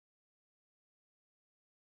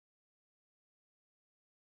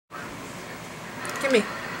Gimme.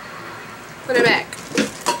 Put it back.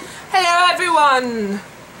 Hello everyone!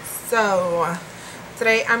 So,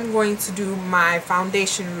 today I'm going to do my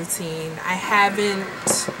foundation routine. I haven't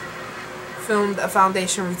filmed a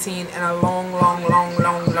foundation routine in a long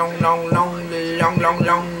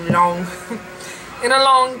in a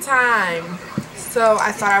long time. So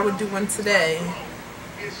I thought I would do one today.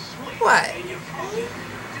 What?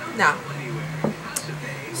 No.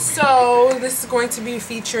 So this is going to be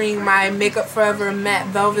featuring my Makeup Forever Matte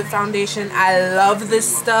Velvet Foundation. I love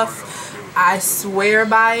this stuff. I swear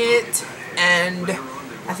by it, and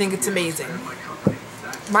I think it's amazing.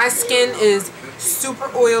 My skin is super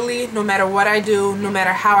oily. No matter what I do, no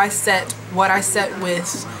matter how I set, what I set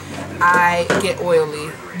with, I get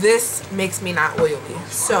oily. This makes me not oily,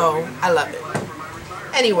 so I love it.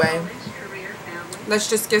 Anyway, let's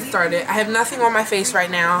just get started. I have nothing on my face right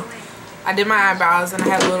now. I did my eyebrows and I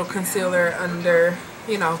have a little concealer under,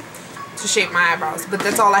 you know, to shape my eyebrows. But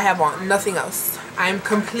that's all I have on, nothing else. I'm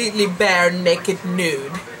completely bare, naked,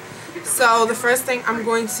 nude. So the first thing I'm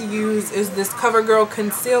going to use is this CoverGirl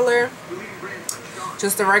concealer.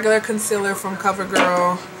 Just a regular concealer from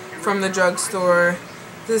CoverGirl from the drugstore.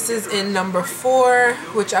 This is in number 4,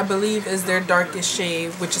 which I believe is their darkest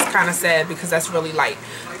shade, which is kind of sad because that's really light.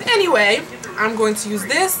 But anyway, I'm going to use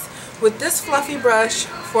this with this fluffy brush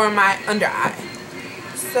for my under eye.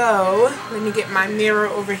 So let me get my mirror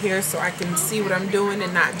over here so I can see what I'm doing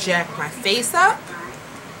and not jack my face up.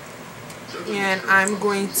 And I'm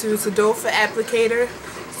going to, it's a doe foot applicator,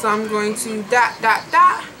 so I'm going to dot, dot,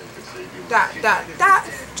 dot, dot, dot, dot,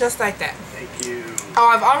 just like that. Oh,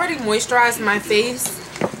 I've already moisturized my face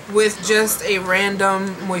with just a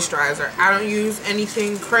random moisturizer. I don't use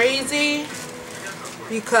anything crazy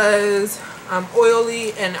because I'm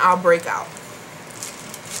oily and I'll break out.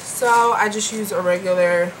 So I just use a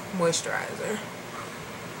regular moisturizer.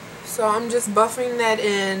 So I'm just buffing that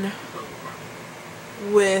in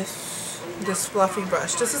with this fluffy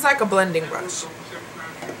brush. This is like a blending brush.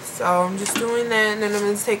 So I'm just doing that, and then I'm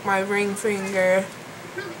going to take my ring finger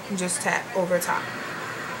and just tap over top.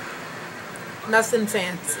 Nothing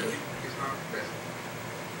fancy.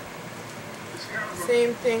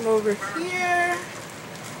 Same thing over here.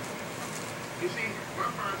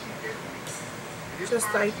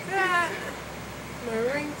 Just like that. My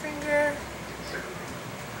ring finger.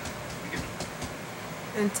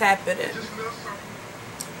 And tap it in.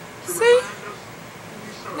 See?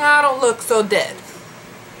 Now I don't look so dead.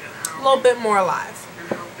 A little bit more alive.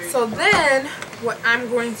 So then what I'm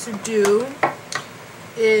going to do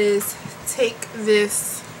is take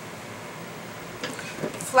this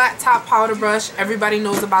flat top powder brush. Everybody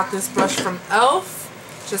knows about this brush from e.l.f.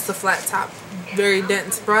 Just a flat top, very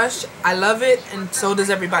dense brush. I love it, and so does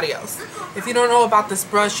everybody else. If you don't know about this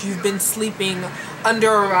brush, you've been sleeping under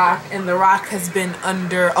a rock, and the rock has been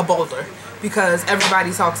under a boulder, because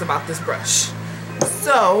everybody talks about this brush.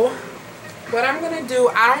 So what I'm gonna do,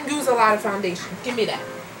 I don't use a lot of foundation. Give me that.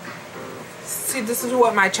 See, this is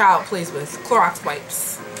what my child plays with, Clorox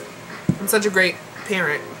wipes. I'm such a great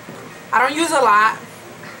parent. I don't use a lot.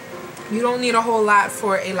 You don't need a whole lot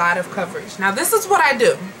for a lot of coverage. Now this is what I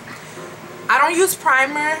do. I don't use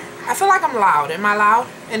primer. I feel like I'm loud. Am I loud?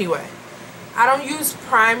 Anyway, I don't use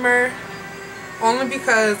primer only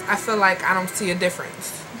because I feel like I don't see a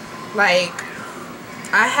difference. Like,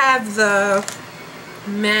 I have the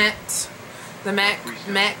matte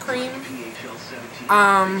cream.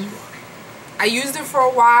 I used it for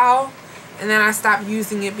a while, and then I stopped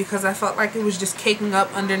using it because I felt like it was just caking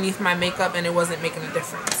up underneath my makeup and it wasn't making a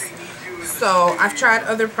difference. So I've tried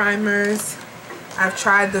other primers. I've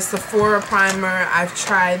tried the Sephora primer. I've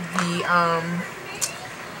tried the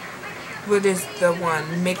what is the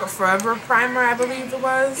one? Makeup Forever primer, I believe it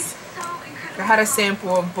was. I had a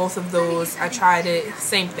sample of both of those. I tried it,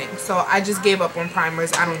 same thing. So I just gave up on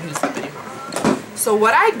primers. I don't use them anymore. So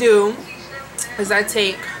what I do is I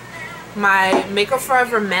take my Makeup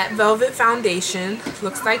Forever Matte Velvet Foundation.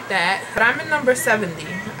 Looks like that. But I'm in number 70.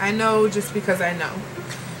 I know just because I know.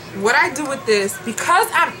 What I do with this,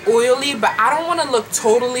 because I'm oily, but I don't want to look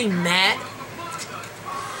totally matte.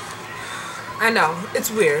 I know,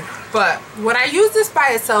 it's weird. But when I use this by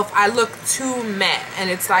itself, I look too matte. And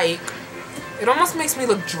it's like, it almost makes me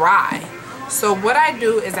look dry. So what I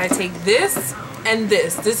do is I take this and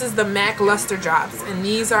this. This is the MAC Luster Drops. And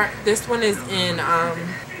these are, this one is in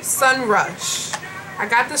Sun Rush. I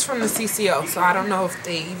got this from the CCO, so I don't know if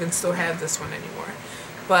they even still have this one anymore.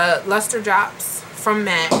 But Luster Drops from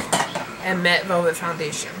MAC and Matte Velvet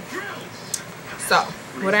Foundation. So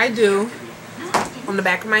what I do on the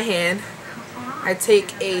back of my hand, I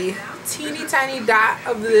take a teeny tiny dot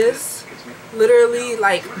of this, literally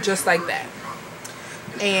like just like that.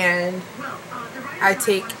 and I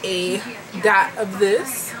take a dot of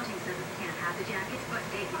this,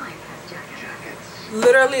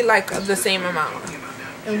 literally like the same amount.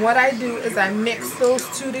 And what I do is I mix those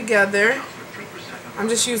two together. I'm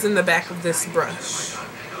just using the back of this brush.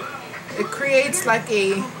 It creates like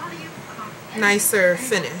a nicer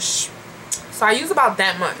finish. So I use about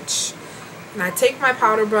that much. And I take my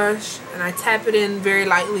powder brush and I tap it in very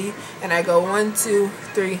lightly, and I go 1, 2,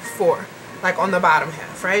 3, 4, like on the bottom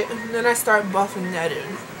half, right? And then I start buffing that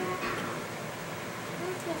in.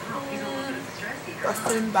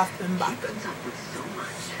 Buffing, buffing, buffing.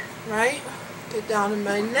 Right? Get down in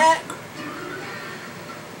my neck.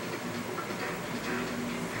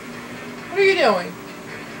 What are you doing?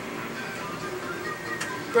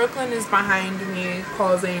 Brooklyn is behind me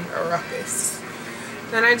causing a ruckus.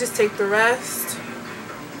 Then I just take the rest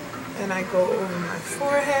and I go over my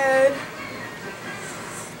forehead.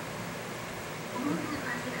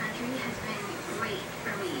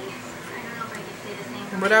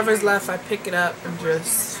 And whatever's left, I pick it up and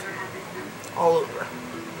just all over.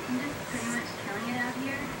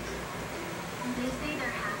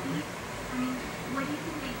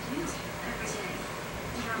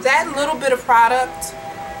 That little bit of product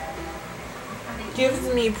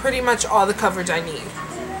gives me pretty much all the coverage I need.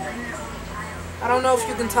 I don't know if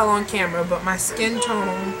you can tell on camera, but my skin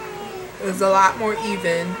tone is a lot more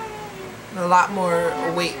even and a lot more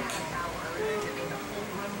awake.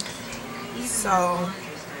 So,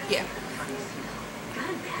 yeah.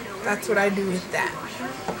 That's what I do with that.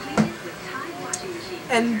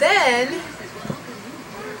 And then,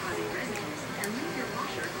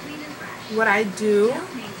 what I do...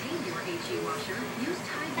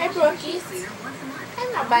 Hey, Brookies.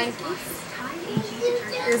 Hello, Bankies.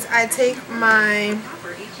 Is I take my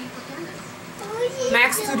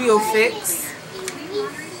MAC Studio Fix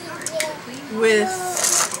with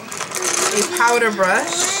a powder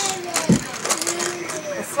brush,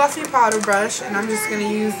 a fluffy powder brush, and I'm just going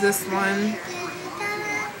to use this one.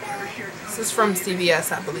 This is from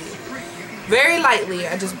CVS, I believe. Very lightly.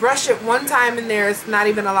 I just brush it one time in there. It's not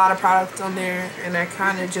even a lot of product on there, and I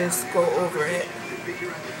kind of just go over it.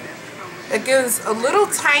 It gives a little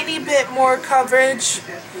tiny bit more coverage,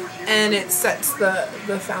 and it sets the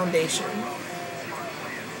foundation.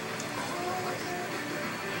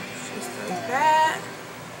 Just like that.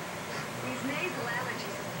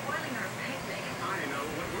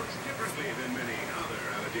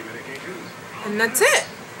 And that's it.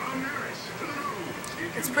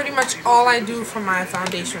 It's pretty much all I do for my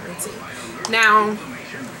foundation routine. Now,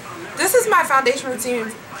 this is my foundation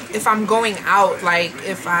routine if I'm going out, like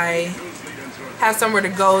if I have somewhere to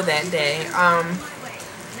go that day.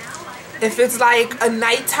 If it's like a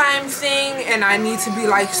nighttime thing and I need to be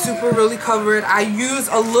like super really covered, I use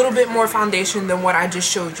a little bit more foundation than what I just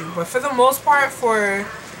showed you. But for the most part, for,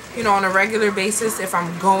 you know, on a regular basis, if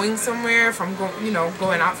I'm going somewhere, if I'm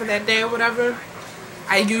going out for that day or whatever,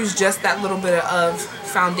 I use just that little bit of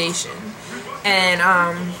foundation. And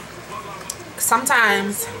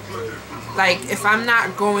sometimes, like if I'm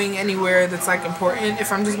not going anywhere that's like important,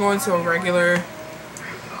 if I'm just going to a regular,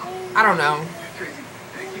 I don't know,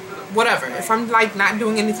 whatever, if I'm like not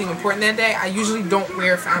doing anything important that day, I usually don't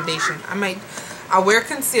wear foundation. I'll wear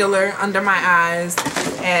concealer under my eyes,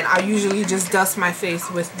 and I usually just dust my face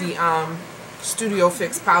with the Studio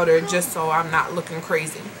Fix powder just so I'm not looking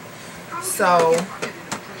crazy. So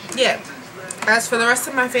yeah, as for the rest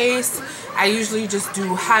of my face, I usually just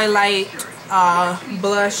do highlight,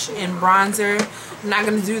 blush, and bronzer. I'm not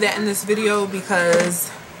going to do that in this video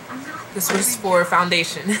because this was for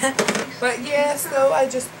foundation. But yeah, so I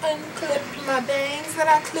just unclipped my bangs that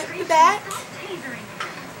I clipped back,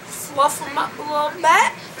 fluff them up a little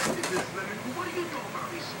bit,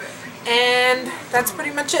 and that's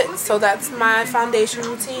pretty much it. So that's my foundation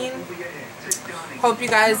routine. Hope you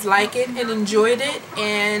guys like it and enjoyed it,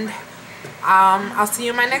 and I'll see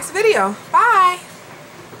you in my next video. Bye!